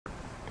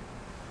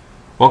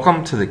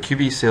Welcome to the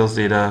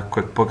QBSalesData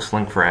QuickBooks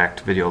Link for Act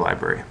video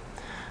library.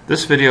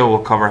 This video will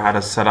cover how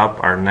to set up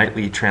our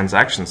nightly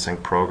transaction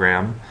sync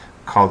program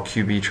called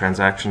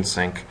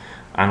QBTransactionSync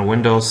on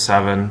Windows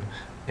 7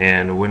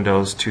 and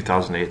Windows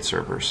 2008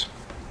 servers.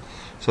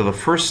 So the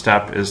first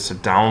step is to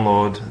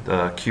download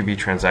the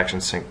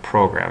QBTransactionSync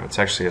program. It's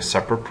actually a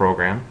separate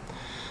program,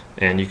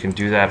 and you can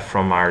do that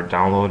from our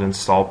download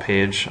install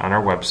page on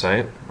our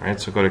website. Right?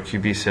 So go to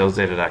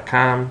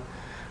QBSalesData.com,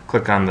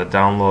 click on the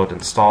download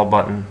install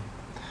button,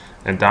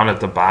 and down at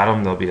the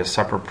bottom there'll be a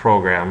separate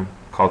program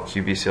called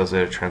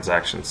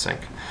QBSalesData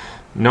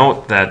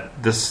Note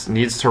that this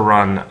needs to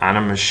run on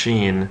a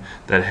machine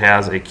that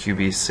has a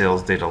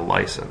QBSalesData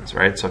license,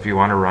 right? So if you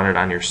want to run it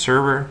on your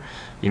server,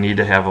 you need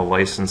to have a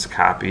licensed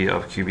copy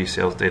of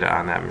QBSalesData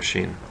on that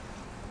machine.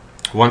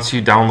 Once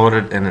you download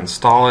it and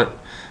install it,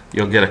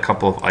 you'll get a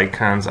couple of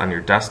icons on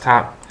your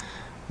desktop.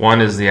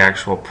 One is the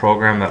actual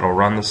program that will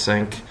run the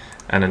sync,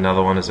 and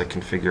another one is a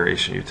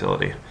configuration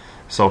utility.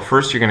 So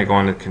first you're going to go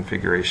into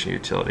configuration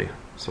utility.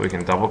 So we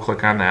can double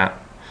click on that,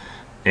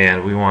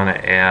 and we want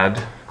to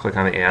add, click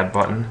on the add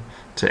button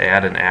to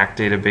add an ACT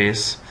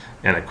database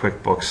and a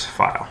QuickBooks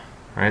file.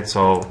 Right?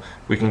 So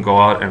we can go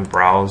out and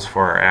browse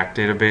for our ACT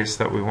database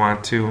that we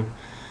want to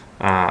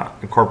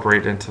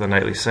incorporate into the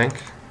nightly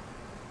sync,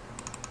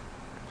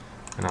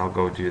 and I'll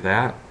go do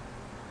that.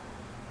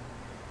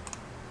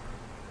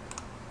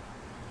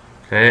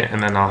 Okay,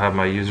 and then I'll have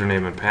my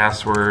username and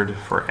password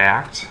for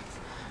ACT.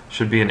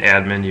 Should be an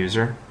admin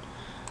user.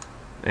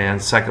 And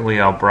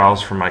secondly, I'll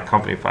browse for my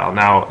company file.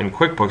 Now in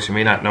QuickBooks, you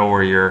may not know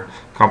where your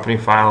company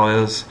file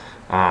is.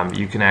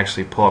 You can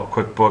actually pull up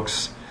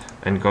QuickBooks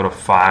and go to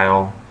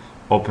File,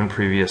 Open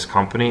Previous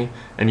Company,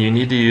 and you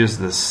need to use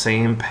the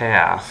same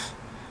path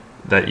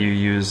that you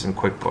use in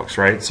QuickBooks,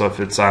 right? So if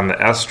it's on the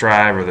S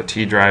drive or the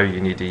T drive,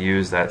 you need to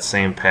use that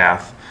same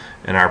path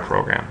in our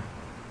program.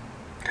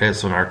 Okay,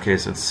 so in our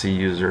case it's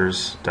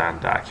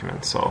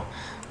cusers.documents. So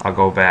I'll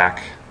go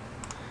back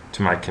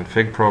to my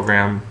config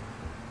program,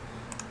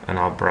 and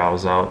I'll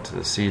browse out to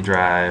the C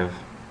drive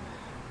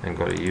and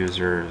go to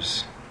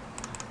users,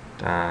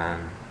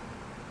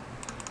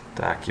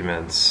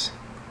 documents,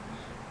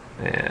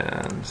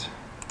 and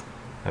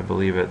I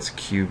believe it's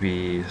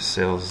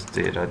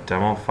QBSalesData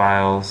demo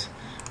files,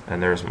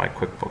 and there's my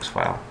QuickBooks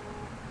file.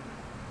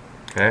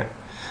 Okay,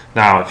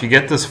 now if you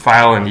get this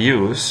file in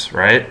use,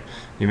 right,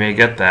 you may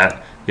get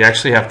that, you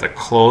actually have to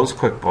close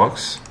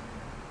QuickBooks,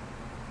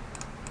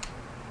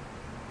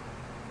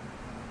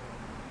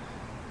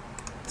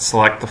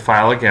 select the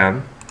file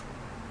again,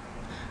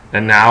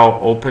 and now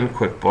open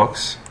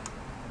QuickBooks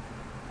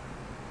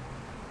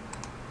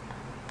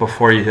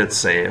before you hit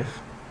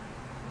save.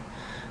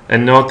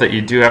 And note that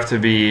you do have to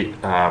be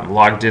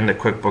logged into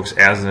QuickBooks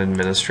as an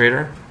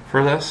administrator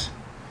for this,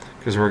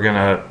 because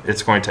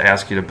it's going to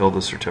ask you to build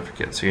a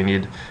certificate, so you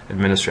need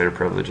administrator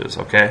privileges.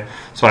 Okay,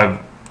 so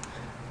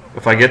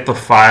if I get the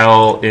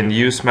file in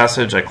use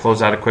message, I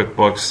close out of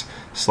QuickBooks,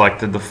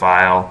 selected the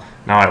file,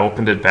 now I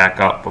opened it back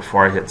up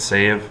before I hit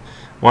save.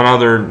 One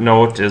other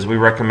note is we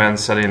recommend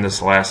setting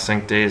this last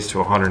sync days to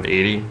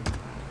 180.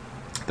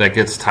 That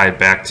gets tied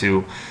back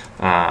to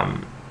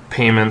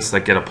payments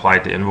that get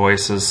applied to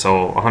invoices.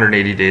 So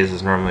 180 days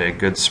is normally a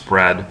good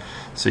spread,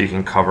 so you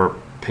can cover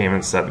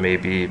payments that may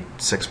be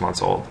 6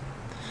 months old.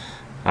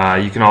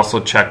 You can also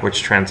check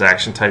which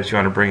transaction types you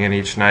want to bring in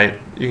each night.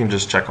 You can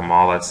just check them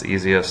all, that's the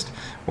easiest.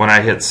 When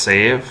I hit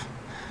save,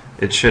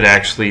 it should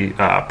actually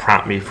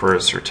prompt me for a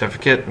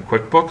certificate in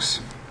QuickBooks.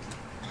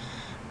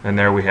 And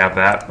there we have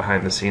that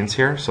behind the scenes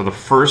here. So the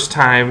first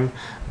time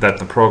that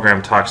the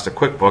program talks to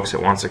QuickBooks,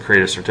 it wants to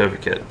create a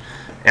certificate.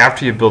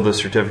 After you build the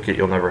certificate,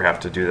 you'll never have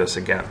to do this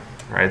again,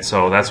 right?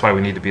 So that's why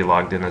we need to be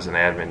logged in as an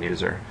admin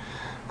user.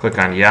 Click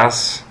on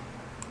yes,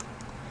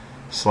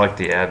 select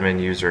the admin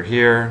user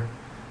here,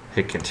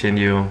 hit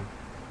continue,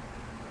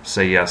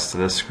 say yes to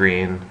this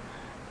screen,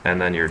 and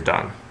then you're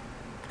done.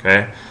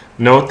 Okay?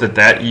 Note that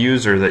that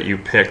user that you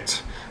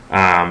picked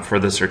for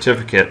the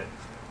certificate,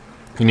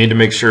 you need to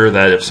make sure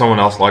that if someone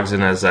else logs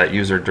in as that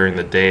user during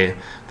the day,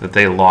 that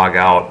they log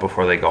out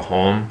before they go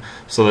home,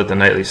 so that the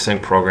nightly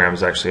sync program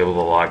is actually able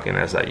to log in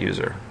as that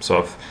user.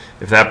 So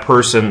if that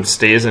person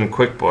stays in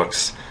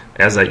QuickBooks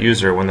as that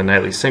user, when the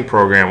nightly sync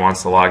program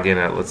wants to log in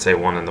at, let's say,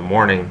 1 in the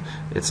morning,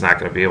 it's not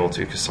going to be able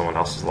to because someone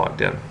else is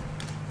logged in.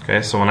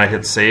 Okay, so when I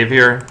hit save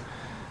here,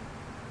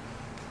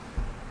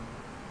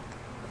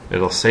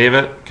 it'll save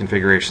it,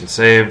 configuration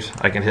saved.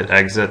 I can hit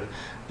exit,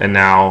 and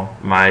now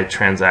my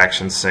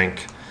transaction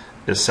sync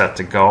is set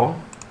to go.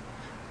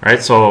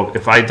 Right, so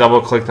if I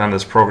double clicked on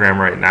this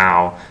program right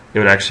now, it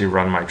would actually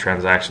run my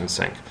transaction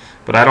sync.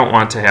 But I don't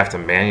want to have to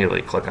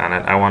manually click on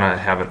it. I want to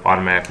have it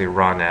automatically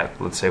run at,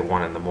 let's say,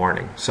 1 in the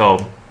morning.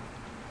 So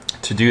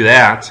to do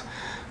that,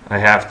 I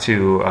have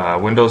to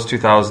Windows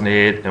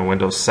 2008 and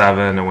Windows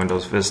 7 and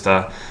Windows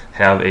Vista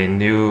have a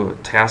new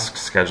task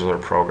scheduler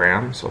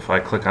program. So if I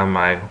click on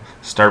my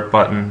start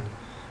button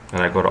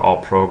and I go to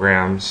all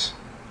programs,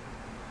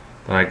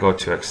 then I go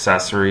to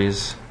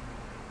accessories,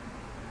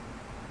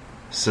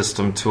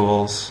 system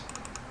tools,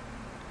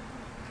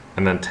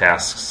 and then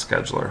Task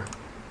Scheduler.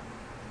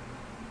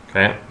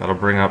 Okay, that'll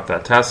bring up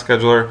that Task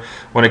Scheduler.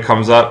 When it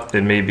comes up,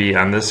 it may be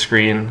on this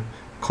screen.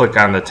 Click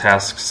on the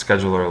Task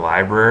Scheduler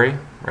library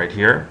right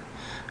here.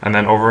 And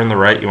then over in the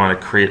right, you want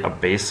to create a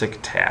basic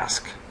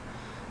task.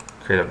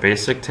 Create a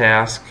basic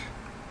task.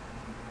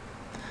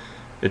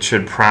 It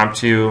should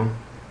prompt you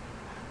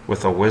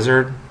with a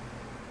wizard.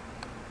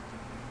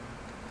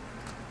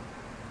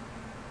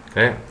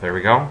 Okay, there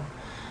we go.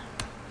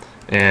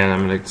 And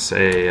I'm going to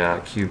say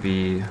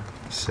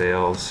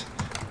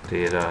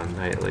QBSalesData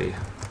Nightly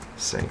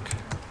Sync.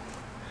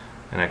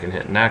 And I can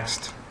hit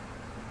next.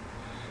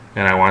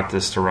 And I want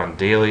this to run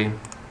daily.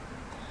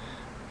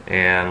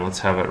 And let's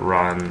have it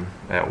run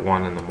at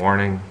 1 in the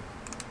morning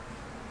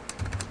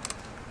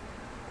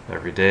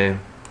every day.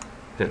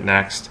 Hit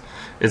next.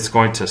 It's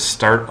going to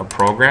start a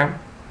program.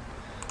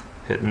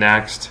 Hit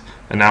next.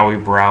 And now we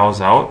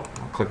browse out.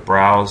 I'll click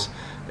browse.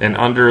 And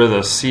under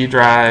the C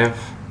drive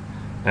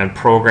and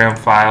program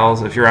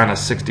files, if you're on a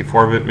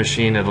 64-bit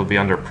machine, it'll be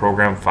under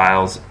program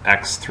files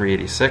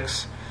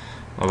X386.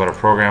 I'll go to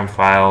program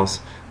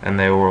files, and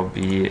they will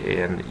be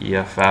in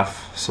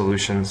EFF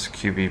Solutions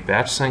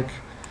QBTransactionSync.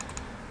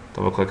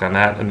 Double click on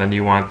that, and then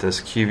you want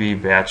this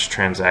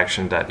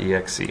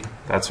QBTransactionSync.exe.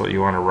 That's what you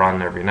want to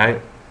run every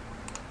night.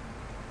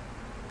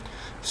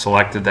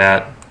 Selected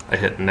that, I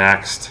hit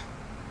next,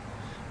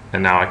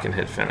 and now I can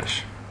hit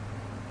finish.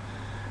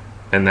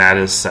 And that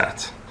is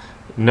set.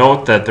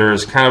 Note that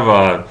there's kind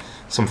of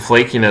some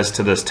flakiness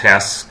to this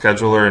task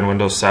scheduler in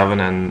Windows 7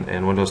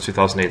 and Windows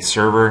 2008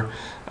 Server.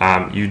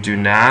 You do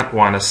not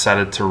want to set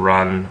it to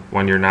run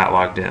when you're not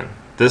logged in.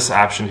 This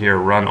option here,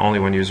 run only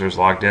when user is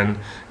logged in,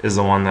 is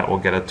the one that will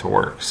get it to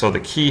work. So the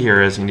key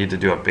here is you need to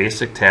do a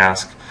basic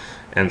task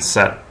and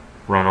set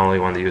run only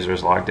when the user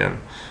is logged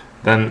in.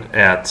 Then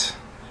if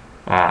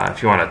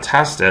you want to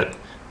test it,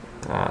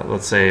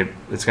 let's say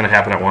it's going to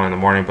happen at 1 in the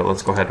morning, but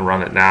let's go ahead and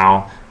run it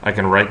now. I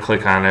can right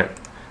click on it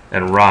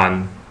and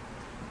run,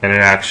 and it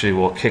actually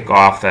will kick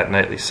off that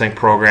nightly sync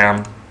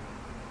program.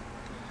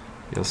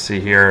 You'll see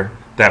here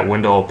that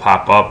window will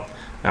pop up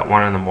at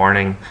 1 in the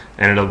morning,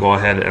 and it'll go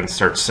ahead and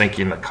start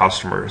syncing the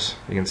customers.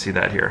 You can see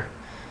that here.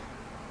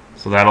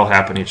 So that'll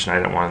happen each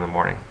night at 1 in the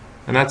morning.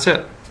 And that's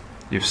it.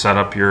 You've set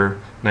up your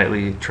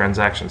nightly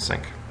transaction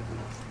sync.